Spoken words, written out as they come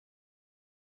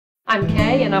I'm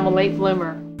Kaye and I'm a late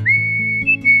bloomer.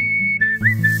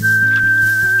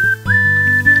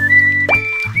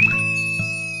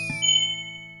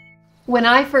 When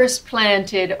I first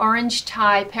planted orange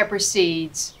Thai pepper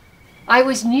seeds, I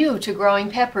was new to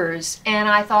growing peppers and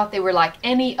I thought they were like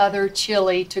any other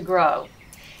chili to grow.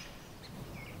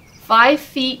 5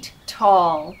 feet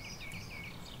tall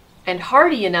and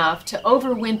hardy enough to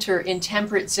overwinter in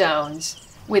temperate zones,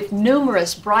 with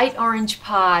numerous bright orange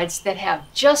pods that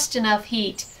have just enough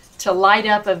heat to light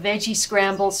up a veggie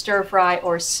scramble, stir fry,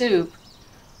 or soup,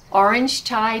 orange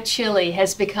Thai chili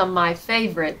has become my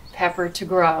favorite pepper to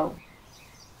grow.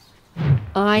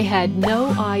 I had no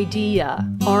idea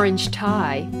orange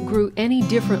Thai grew any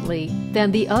differently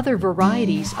than the other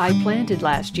varieties I planted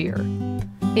last year.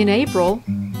 In April,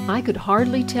 I could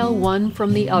hardly tell one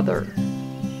from the other.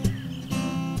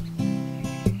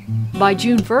 By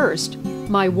June 1st,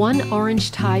 my one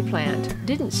orange Thai plant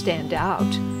didn't stand out.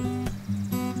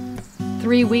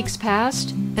 3 weeks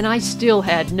passed, and I still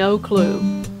had no clue.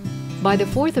 By the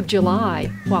 4th of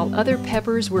July, while other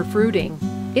peppers were fruiting,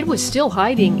 it was still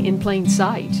hiding in plain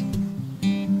sight.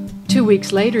 2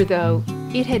 weeks later, though,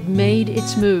 it had made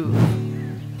its move.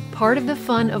 Part of the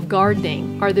fun of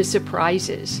gardening are the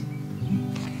surprises.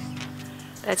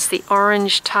 That's the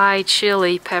orange Thai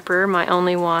chili pepper, my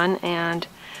only one, and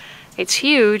it's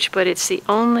huge, but it's the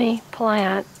only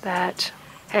plant that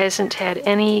hasn't had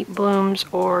any blooms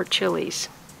or chilies,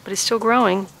 but it's still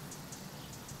growing.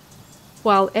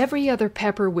 While every other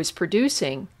pepper was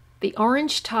producing, the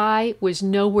orange Thai was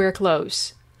nowhere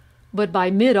close. But by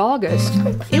mid-August,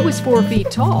 it was 4 feet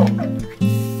tall.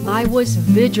 I was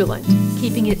vigilant,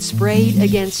 keeping it sprayed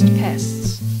against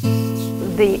pests.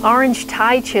 The orange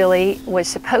Thai chili was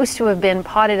supposed to have been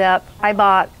potted up. I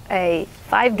bought a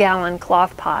 5-gallon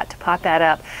cloth pot to pot that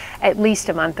up at least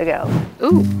a month ago.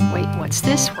 Ooh, wait, what's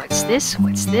this? What's this?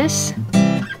 What's this?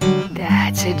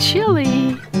 That's a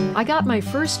chili. I got my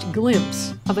first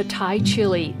glimpse of a Thai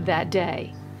chili that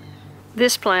day.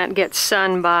 This plant gets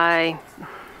sun by,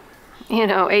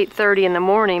 8:30 in the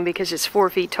morning because it's 4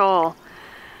 feet tall.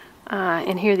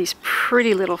 And here are these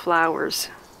pretty little flowers.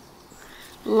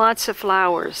 Lots of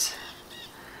flowers.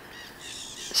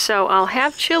 So I'll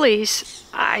have chilies.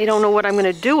 I don't know what I'm going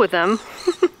to do with them.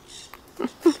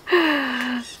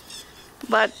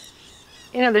 But,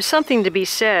 there's something to be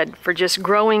said for just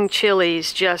growing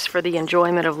chilies just for the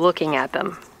enjoyment of looking at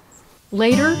them.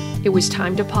 Later, it was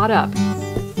time to pot up.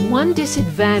 One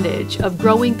disadvantage of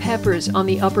growing peppers on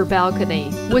the upper balcony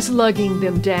was lugging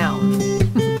them down.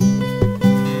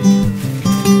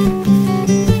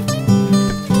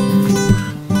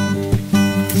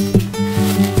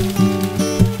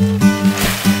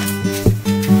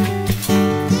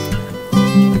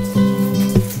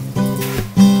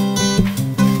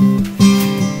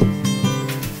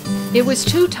 It was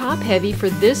too top-heavy for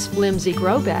this flimsy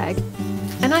grow bag,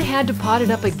 and I had to pot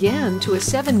it up again to a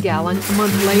 7-gallon a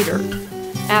month later,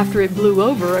 after it blew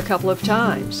over a couple of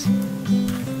times.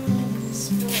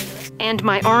 And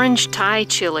my orange Thai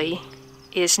chili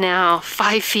is now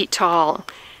 5 feet tall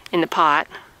in the pot,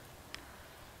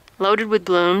 loaded with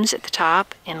blooms at the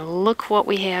top, and look what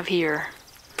we have here.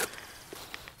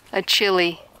 A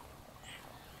chili.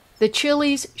 The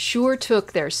chilies sure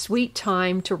took their sweet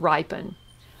time to ripen.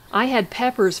 I had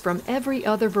peppers from every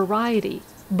other variety,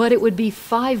 but it would be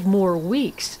 5 more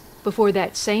weeks before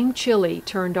that same chili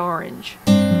turned orange.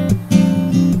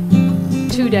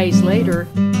 2 days later,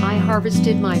 I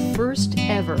harvested my first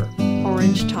ever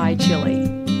orange Thai chili.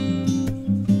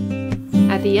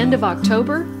 At the end of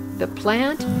October, the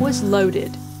plant was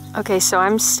loaded. Okay, so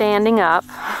I'm standing up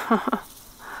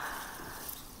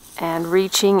and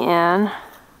reaching in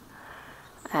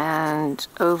and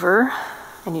over.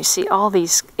 And you see all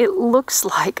these, it looks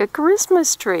like a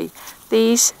Christmas tree.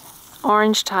 These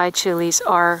orange Thai chilies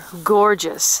are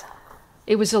gorgeous.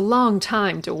 It was a long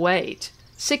time to wait,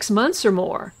 6 months or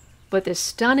more, but the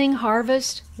stunning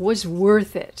harvest was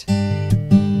worth it.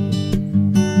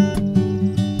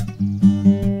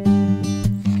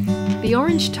 The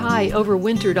orange Thai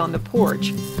overwintered on the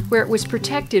porch, where it was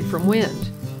protected from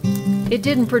wind. It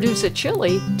didn't produce a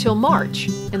chili till March,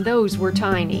 and those were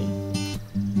tiny.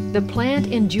 The plant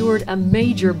endured a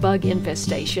major bug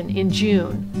infestation in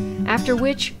June, after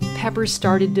which peppers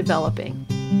started developing.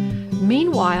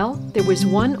 Meanwhile, there was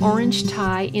one orange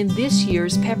Thai in this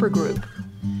year's pepper group.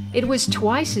 It was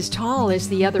twice as tall as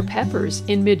the other peppers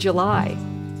in mid-July.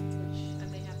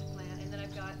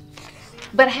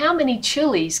 But how many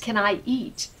chilies can I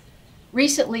eat?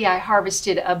 Recently, I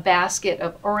harvested a basket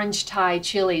of orange Thai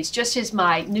chilies just as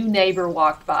my new neighbor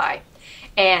walked by.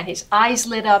 And his eyes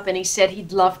lit up and he said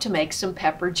he'd love to make some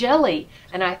pepper jelly.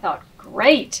 And I thought,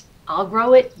 great, I'll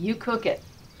grow it, you cook it.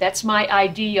 That's my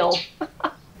ideal.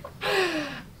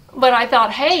 But I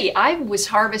thought, hey, I was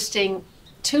harvesting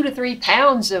 2 to 3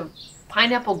 pounds of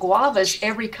pineapple guavas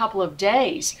every couple of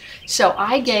days. So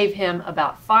I gave him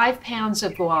about 5 pounds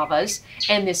of guavas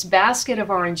and this basket of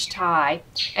orange Thai.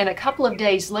 And a couple of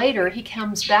days later, he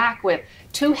comes back with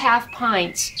 2 half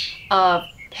pints of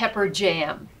pepper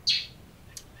jam.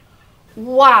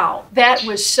 Wow, that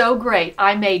was so great.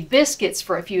 I made biscuits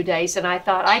for a few days and I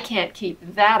thought, I can't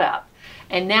keep that up.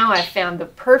 And now I've found the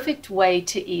perfect way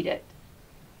to eat it.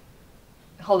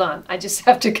 Hold on, I just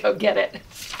have to go get it.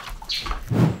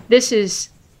 This is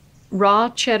raw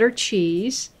cheddar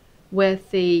cheese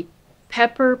with the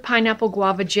pepper pineapple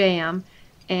guava jam,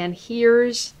 and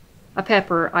here's a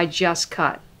pepper I just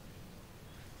cut.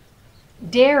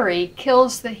 Dairy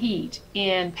kills the heat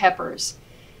in peppers.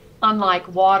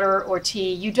 Unlike water or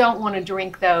tea, you don't want to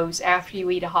drink those after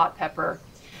you eat a hot pepper.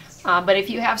 But if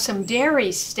you have some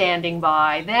dairy standing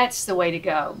by, that's the way to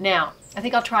go. Now, I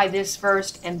think I'll try this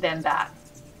first and then that.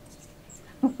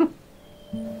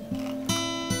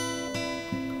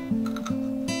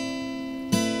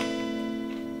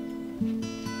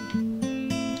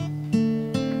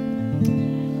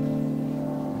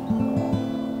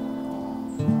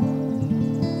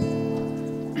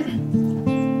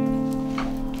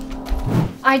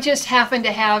 I just happen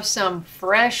to have some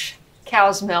fresh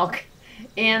cow's milk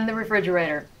in the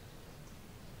refrigerator.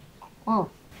 Oh,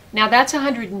 now that's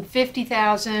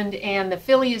 150,000, and the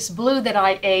Phileas Blue that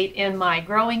I ate in my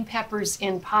Growing Peppers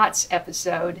in Pots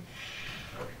episode,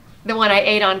 the one I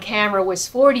ate on camera, was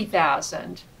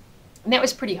 40,000, and that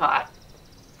was pretty hot.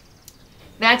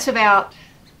 That's about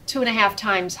 2.5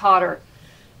 times hotter,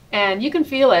 and you can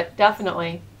feel it,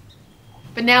 definitely.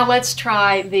 But now let's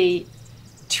try the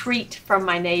treat from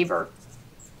my neighbor.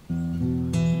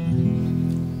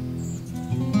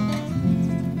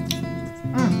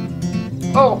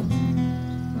 Oh,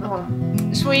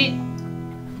 sweet.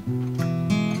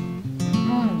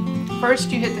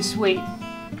 First you hit the sweet.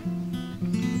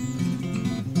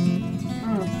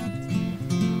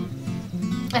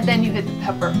 And then you hit the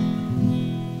pepper.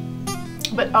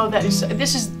 But oh, this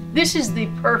is the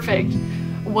perfect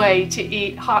way to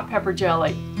eat hot pepper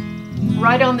jelly.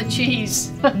 Right on the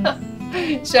cheese.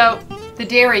 So the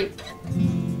dairy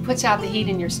puts out the heat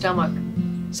in your stomach.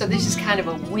 So this is kind of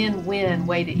a win-win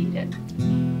way to eat it.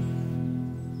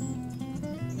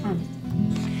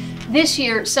 This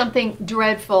year, something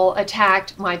dreadful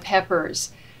attacked my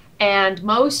peppers, and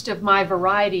most of my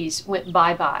varieties went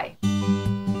bye-bye.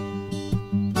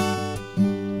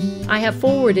 I have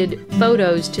forwarded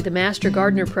photos to the Master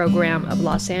Gardener Program of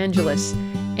Los Angeles,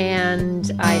 and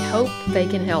I hope they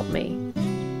can help me.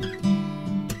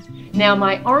 Now,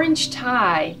 my orange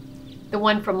Thai, the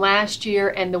one from last year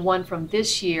and the one from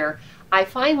this year, I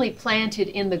finally planted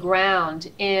in the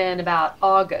ground in about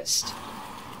August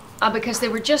because they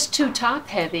were just too top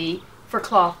heavy for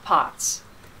cloth pots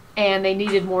and they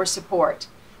needed more support.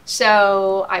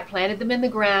 So I planted them in the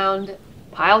ground,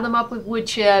 piled them up with wood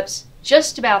chips,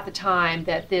 just about the time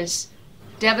that this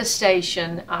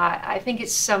devastation, I think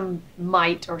it's some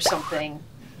mite or something,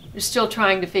 we're still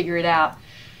trying to figure it out,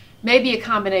 maybe a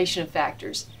combination of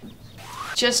factors.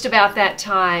 Just about that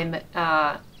time,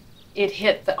 it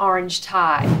hit the orange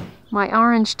Thai. My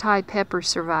orange Thai pepper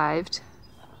survived,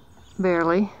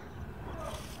 barely.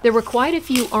 There were quite a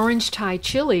few orange Thai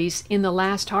chilies in the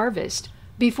last harvest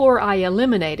before I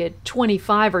eliminated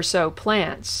 25 or so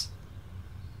plants.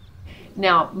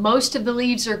 Now, most of the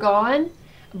leaves are gone,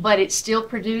 but it still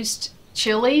produced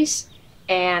chilies,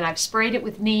 and I've sprayed it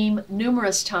with neem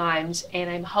numerous times, and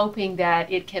I'm hoping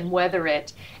that it can weather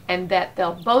it and that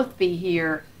they'll both be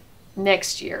here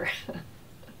next year.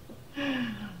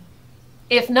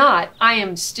 If not, I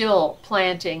am still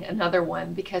planting another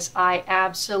one because I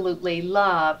absolutely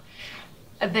love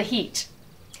the heat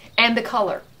and the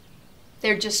color.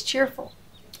 They're just cheerful.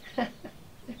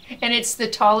 And it's the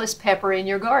tallest pepper in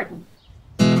your garden.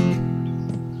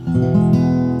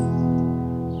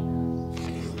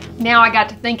 Now I got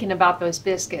to thinking about those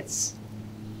biscuits.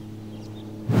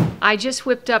 I just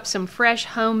whipped up some fresh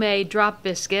homemade drop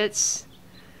biscuits,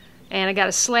 and I got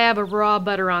a slab of raw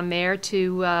butter on there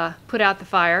to put out the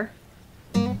fire.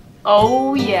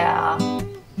 Oh yeah.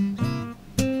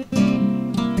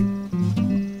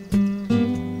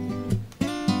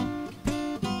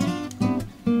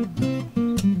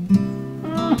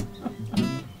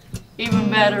 Even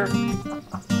better.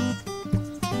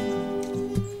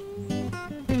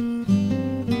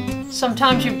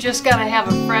 Sometimes you've just got to have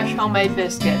a fresh homemade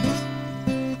biscuit.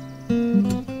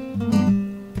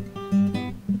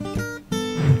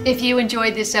 If you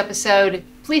enjoyed this episode,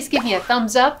 please give me a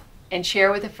thumbs up and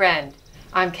share with a friend.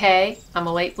 I'm Kaye. I'm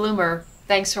a late bloomer.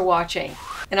 Thanks for watching,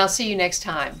 and I'll see you next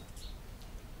time.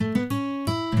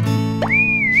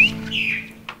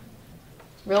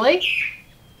 Really?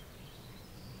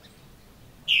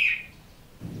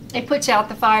 It puts out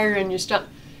the fire in your stomach.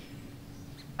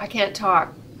 I can't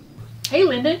talk. Hey,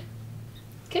 Linda.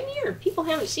 Come here. People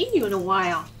haven't seen you in a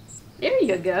while. There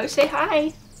you go. Say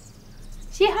hi.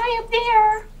 Say hi up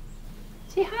there.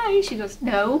 Say hi. She goes,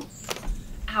 no.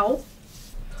 Ow.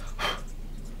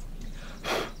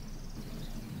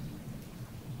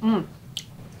 Mm.